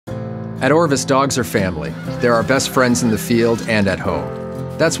At Orvis, dogs are family. They're our best friends in the field and at home.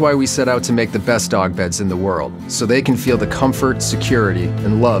 That's why we set out to make the best dog beds in the world, so they can feel the comfort, security,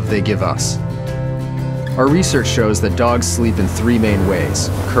 and love they give us. Our research shows that dogs sleep in 3 main ways: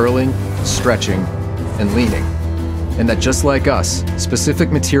 curling, stretching, and leaning. And that just like us,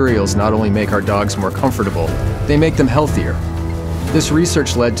 specific materials not only make our dogs more comfortable, they make them healthier. This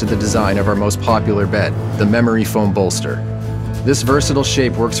research led to the design of our most popular bed, the memory foam bolster. This versatile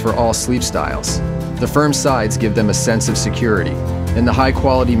shape works for all sleep styles. The firm sides give them a sense of security, and the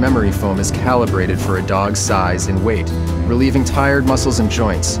high-quality memory foam is calibrated for a dog's size and weight, relieving tired muscles and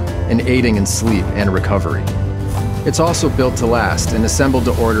joints, and aiding in sleep and recovery. It's also built to last and assembled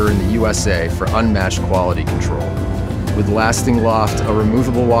to order in the USA for unmatched quality control. With lasting loft, a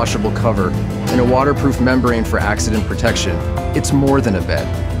removable washable cover, and a waterproof membrane for accident protection, it's more than a bed.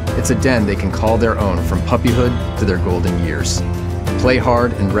 It's a den they can call their own from puppyhood to their golden years. Play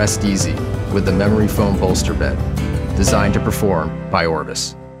hard and rest easy with the memory foam bolster bed, designed to perform by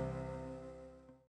Orvis.